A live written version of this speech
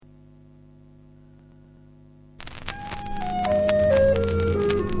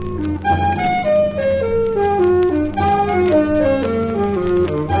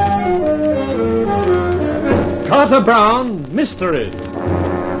Carter Brown Mysteries.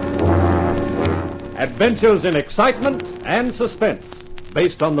 Adventures in excitement and suspense,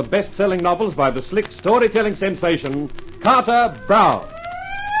 based on the best-selling novels by the slick storytelling sensation, Carter Brown.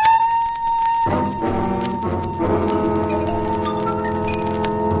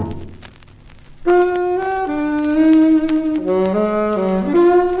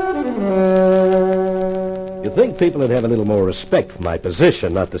 You'd think people would have a little more respect for my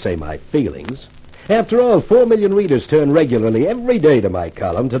position, not to say my feelings. After all, 4 million readers turn regularly every day to my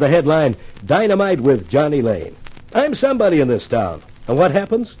column to the headline, Dynamite with Johnny Lane. I'm somebody in this town. And what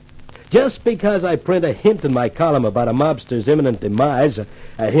happens? Just because I print a hint in my column about a mobster's imminent demise,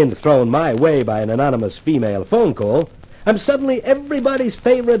 a hint thrown my way by an anonymous female phone call, I'm suddenly everybody's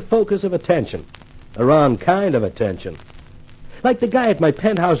favorite focus of attention. The wrong kind of attention. Like the guy at my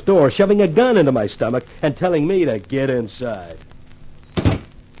penthouse door shoving a gun into my stomach and telling me to get inside.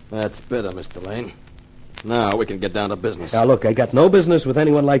 That's better, Mr. Lane. Now we can get down to business. Now, look, I got no business with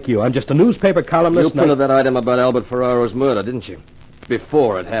anyone like you. I'm just a newspaper columnist. You printed that item about Albert Ferraro's murder, didn't you?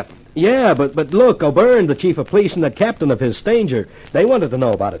 Before it happened. Yeah, but look, O'Byrne, the chief of police, and the captain of his Stanger, they wanted to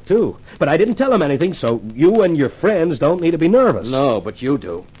know about it, too. But I didn't tell them anything, so you and your friends don't need to be nervous. No, but you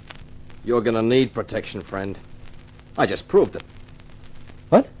do. You're going to need protection, friend. I just proved it.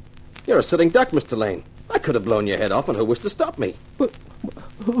 What? You're a sitting duck, Mr. Lane. I could have blown your head off, and who was to stop me? But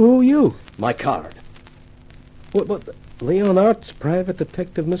who are you? My card. What? Leon Arts, private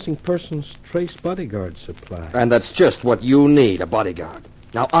detective, missing persons, trace bodyguard supply. And that's just what you need, a bodyguard.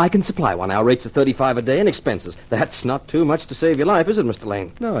 Now, I can supply one. Our rates are $35 a day and expenses. That's not too much to save your life, is it, Mr.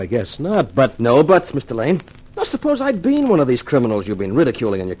 Lane? No, I guess not, but... No buts, Mr. Lane. Now, suppose I'd been one of these criminals you've been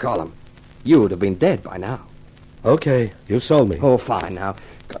ridiculing in your column. You would have been dead by now. Okay, you sold me. Oh, fine. Now,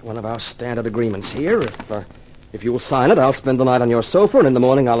 got one of our standard agreements here. If you will sign it, I'll spend the night on your sofa, and in the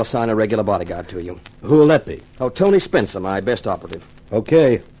morning I'll assign a regular bodyguard to you. Who'll that be? Oh, Tony Spencer, my best operative.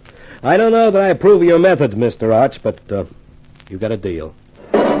 Okay. I don't know that I approve of your methods, Mr. Arch, but you got a deal.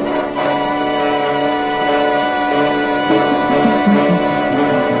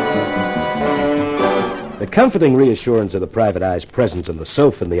 The comforting reassurance of the private eye's presence on the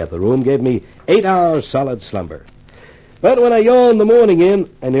sofa in the other room gave me 8 hours solid slumber. But when I yawned the morning in,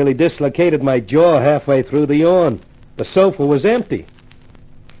 I nearly dislocated my jaw halfway through the yawn. The sofa was empty.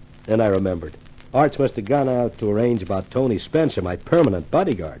 Then I remembered. Arch must have gone out to arrange about Tony Spencer, my permanent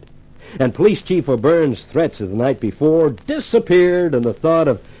bodyguard. And Police Chief O'Byrne's threats of the night before disappeared in the thought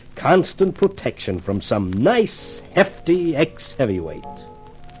of constant protection from some nice, hefty ex-heavyweight.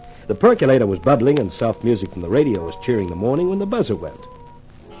 The percolator was bubbling and soft music from the radio was cheering the morning when the buzzer went.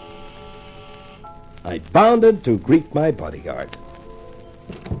 I bounded to greet my bodyguard.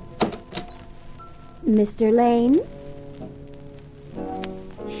 Mr. Lane?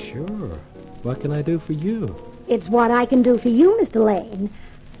 Sure. What can I do for you? It's what I can do for you, Mr. Lane.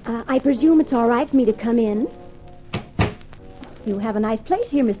 I presume it's all right for me to come in? You have a nice place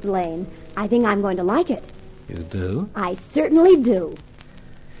here, Mr. Lane. I think I'm going to like it. You do? I certainly do.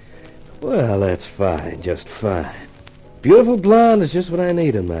 Well, that's fine, just fine. Beautiful blonde is just what I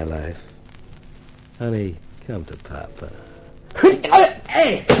need in my life. Honey, come to Papa.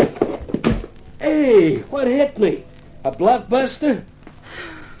 Hey! Hey, what hit me? A blockbuster?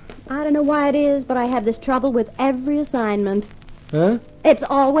 I don't know why it is, but I have this trouble with every assignment. Huh? It's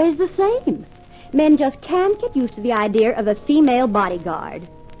always the same. Men just can't get used to the idea of a female bodyguard.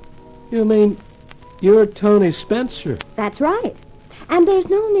 You mean you're Tony Spencer? That's right. And there's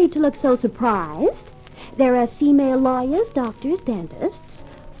no need to look so surprised. There are female lawyers, doctors, dentists.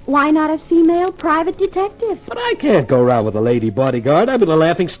 Why not a female private detective? But I can't go around with a lady bodyguard. I've been the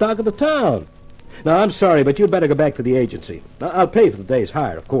laughing stock of the town. Now, I'm sorry, but you'd better go back to the agency. I'll pay for the day's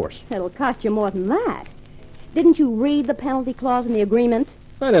hire, of course. It'll cost you more than that. Didn't you read the penalty clause in the agreement?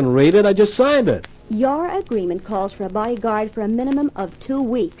 I didn't read it. I just signed it. Your agreement calls for a bodyguard for a minimum of 2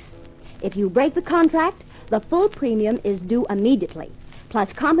 weeks. If you break the contract, the full premium is due immediately,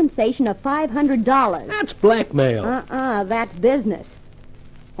 plus compensation of $500. That's blackmail. That's business.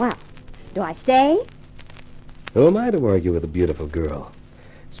 Well, do I stay? Who am I to argue with a beautiful girl?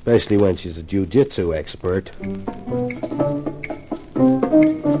 Especially when she's a jiu-jitsu expert.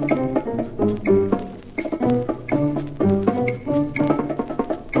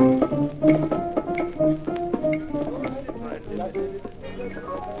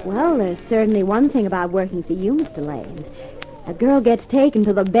 Well, there's certainly one thing about working for you, Mr. Lane. A girl gets taken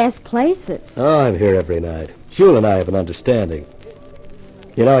to the best places. Oh, I'm here every night. Shul and I have an understanding.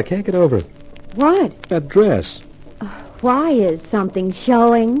 You know, I can't get over it. What? That dress. Why is something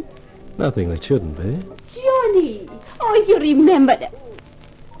showing? Nothing that shouldn't be. Johnny! Oh, you remembered.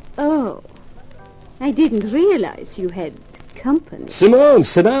 Oh. I didn't realize you had company. Simone,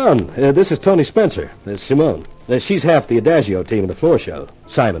 sit down. This is Tony Spencer. Simone. She's half the Adagio team in the floor show.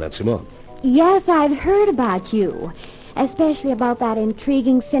 Simon and Simone. Yes, I've heard about you. Especially about that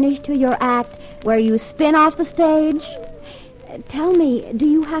intriguing finish to your act where you spin off the stage. Tell me, do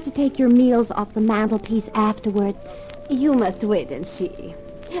you have to take your meals off the mantelpiece afterwards? You must wait and see.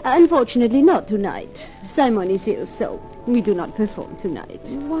 Unfortunately, not tonight. Simon is ill, so we do not perform tonight.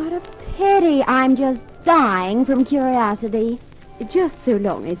 What a pity. I'm just dying from curiosity. Just so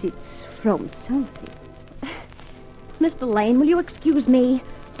long as it's from something. Mr. Lane, will you excuse me?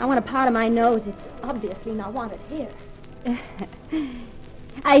 I want a part of my nose. It's obviously not wanted here.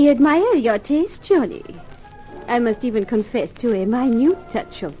 I admire your taste, Johnny. I must even confess to a minute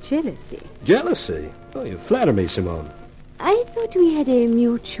touch of jealousy. Jealousy? Oh, you flatter me, Simone. I thought we had a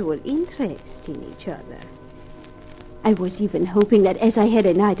mutual interest in each other. I was even hoping that as I had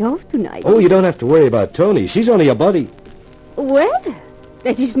a night off tonight... Oh, you don't have to worry about Tony. She's only a buddy. Well,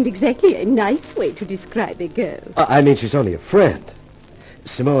 that isn't exactly a nice way to describe a girl. I mean, she's only a friend.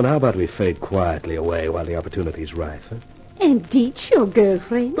 Simone, how about we fade quietly away while the opportunity's ripe, huh? And ditch your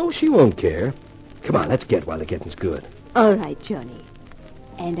girlfriend? Oh, she won't care. Come on, let's get while the getting's good. All right, Johnny.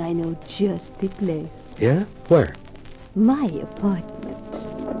 And I know just the place. Yeah? Where? My apartment.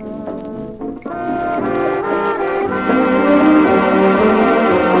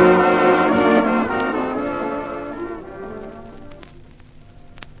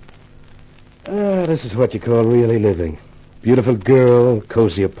 This is what you call really living. Beautiful girl,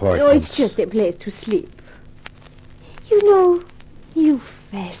 cozy apartment. Oh, it's just a place to sleep. You know, you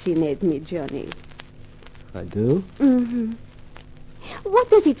fascinate me, Johnny. I do? Mm-hmm. What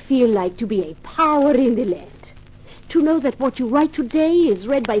does it feel like to be a power in the land? To know that what you write today is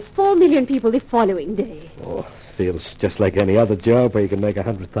read by 4 million people the following day. Oh, feels just like any other job where you can make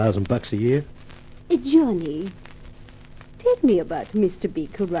 $100,000 a year. Johnny, tell me about Mr.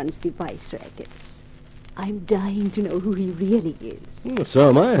 Beak who runs the vice rackets. I'm dying to know who he really is. Oh, so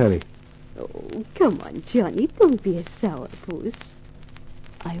am I, honey. Oh, come on, Johnny. Don't be a sourpuss.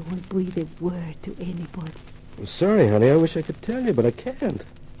 I won't breathe a word to anybody. I'm sorry, honey. I wish I could tell you, but I can't.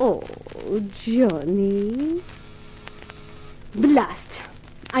 Oh, Johnny. Blast.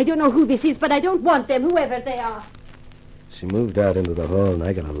 I don't know who this is, but I don't want them, whoever they are. She moved out into the hall, and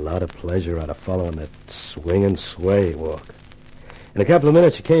I got a lot of pleasure out of following that swing and sway walk. In a couple of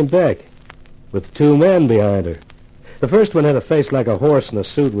minutes, she came back with 2 men behind her. The first one had a face like a horse in a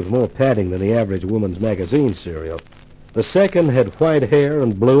suit with more padding than the average woman's magazine serial. The second had white hair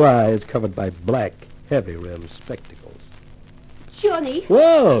and blue eyes covered by black, heavy-rimmed spectacles. Johnny.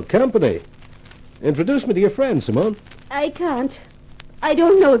 Whoa, company. Introduce me to your friends, Simone. I can't. I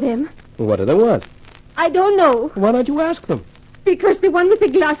don't know them. What do they want? I don't know. Why don't you ask them? Because the one with the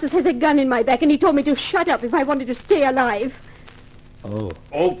glasses has a gun in my back, and he told me to shut up if I wanted to stay alive. Oh.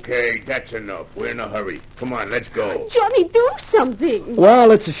 Okay, that's enough. We're in a hurry. Come on, let's go. Johnny, do something.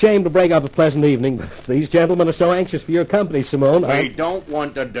 Well, it's a shame to break up a pleasant evening, but if these gentlemen are so anxious for your company, Simone, We don't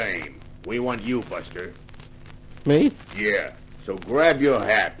want the dame. We want you, Buster. Me? Yeah, so grab your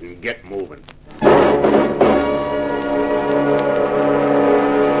hat and get moving.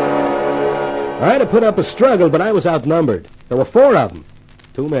 I had to put up a struggle, but I was outnumbered. There were 4 of them.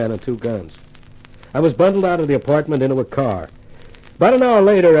 2 men and 2 guns. I was bundled out of the apartment into a car. About an hour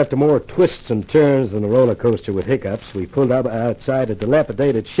later, after more twists and turns than a roller coaster with hiccups, we pulled up outside a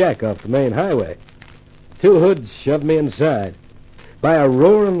dilapidated shack off the main highway. 2 hoods shoved me inside. By a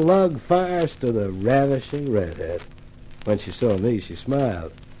roaring log fire stood a ravishing redhead. When she saw me, she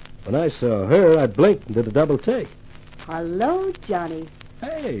smiled. When I saw her, I blinked and did a double take. Hello, Johnny.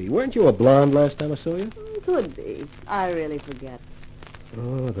 Hey, weren't you a blonde last time I saw you? Could be. I really forget.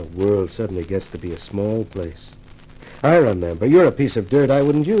 Oh, the world suddenly gets to be a small place. I remember. You're a piece of dirt I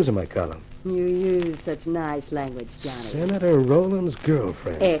wouldn't use in my column. You use such nice language, Johnny. Senator Rowland's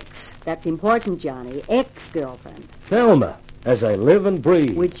girlfriend. Ex. That's important, Johnny. Ex-girlfriend. Thelma, as I live and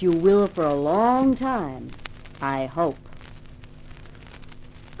breathe. Which you will for a long time. I hope.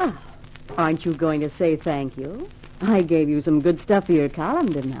 Ah, aren't you going to say thank you? I gave you some good stuff for your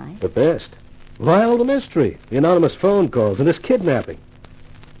column, didn't I? The best. Why all the mystery? The anonymous phone calls and this kidnapping.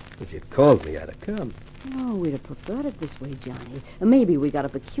 If you'd called me, I'd have come. Oh, we'd have preferred it this way, Johnny. Maybe we got a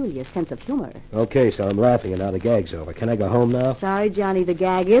peculiar sense of humor. Okay, so I'm laughing and now the gag's over. Can I go home now? Sorry, Johnny, the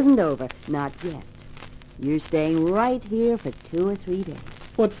gag isn't over. Not yet. You're staying right here for 2 or 3 days.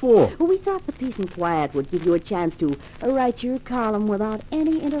 What for? Well, we thought the peace and quiet would give you a chance to write your column without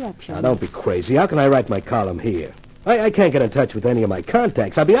any interruptions. Now, don't be crazy. How can I write my column here? I can't get in touch with any of my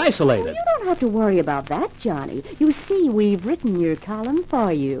contacts. I'll be isolated. You don't have to worry about that, Johnny. You see, we've written your column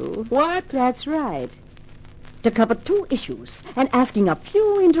for you. What? That's right. To cover 2 issues and asking a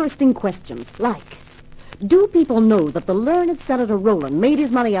few interesting questions, like, do people know that the learned Senator Rowland made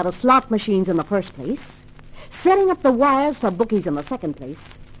his money out of slot machines in the first place, setting up the wires for bookies in the second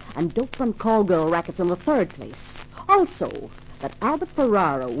place, and dope and call girl rackets in the third place? Also, that Albert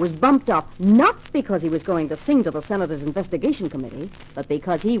Ferraro was bumped up not because he was going to sing to the Senator's investigation committee, but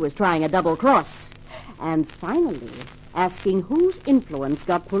because he was trying a double cross. And finally, asking whose influence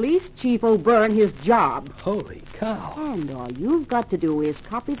got Police Chief O'Byrne his job. Holy cow. And all you've got to do is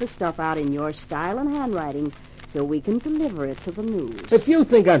copy the stuff out in your style and handwriting so we can deliver it to the news. If you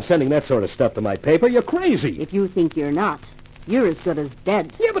think I'm sending that sort of stuff to my paper, you're crazy. If you think you're not, you're as good as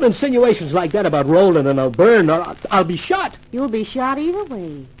dead. Yeah, but insinuations like that about Rowland and O'Byrne, I'll be shot. You'll be shot either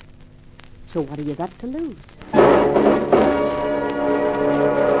way. So what do you got to lose?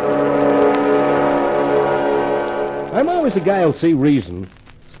 I'm always a guy who'll see reason,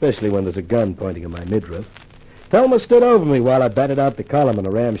 especially when there's a gun pointing at my midriff. Thelma stood over me while I batted out the column on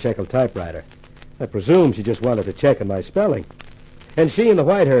a ramshackle typewriter. I presume she just wanted to check on my spelling. And she and the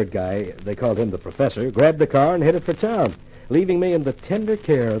white-haired guy, they called him the professor, grabbed the car and headed for town, leaving me in the tender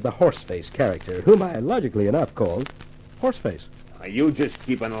care of the Horseface character, whom I logically enough called Horseface. You just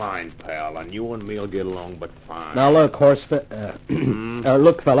keep in line, pal, and you and me'll get along but fine. Now, look,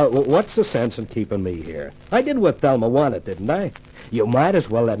 look, fella, what's the sense in keeping me here? I did what Thelma wanted, didn't I? You might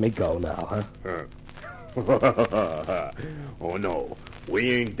as well let me go now, huh? Oh, no,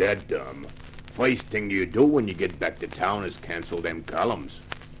 we ain't that dumb. First thing you do when you get back to town is cancel them columns.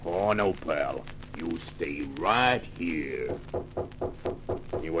 Oh, no, pal. You stay right here.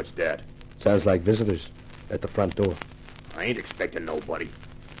 Hey, what's that? Sounds like visitors at the front door. I ain't expecting nobody.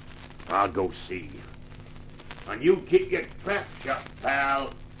 I'll go see. And you keep your trap shut,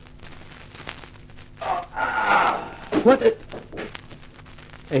 pal. What?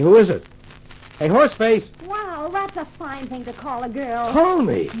 Hey, who is it? Hey, Horseface! Wow, that's a fine thing to call a girl.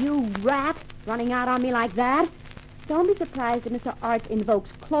 Tony! You rat, running out on me like that. Don't be surprised if Mr. Arch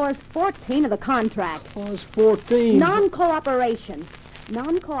invokes Clause 14 of the contract. Clause 14. Non-cooperation.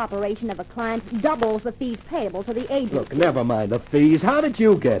 Non-cooperation of a client doubles the fees payable to the agency. Look, never mind the fees. How did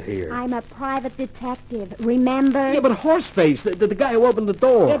you get here? I'm a private detective, remember? Yeah, but Horseface, the guy who opened the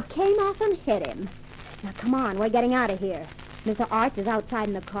door. It came off and hit him. Now, come on, we're getting out of here. Mr. Arch is outside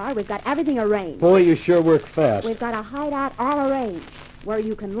in the car. We've got everything arranged. Boy, you sure work fast. We've got a hideout all arranged, where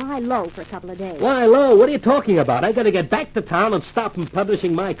you can lie low for a couple of days. Lie low? What are you talking about? I gotta get back to town and stop him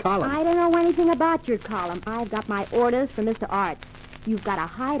publishing my column. I don't know anything about your column. I've got my orders from Mr. Arch. You've got a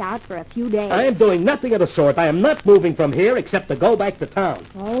hideout for a few days. I am doing nothing of the sort. I am not moving from here except to go back to town.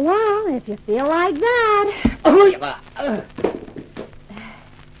 Oh, well, if you feel like that.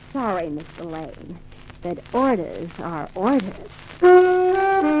 Sorry, Mr. Lane, but orders are orders.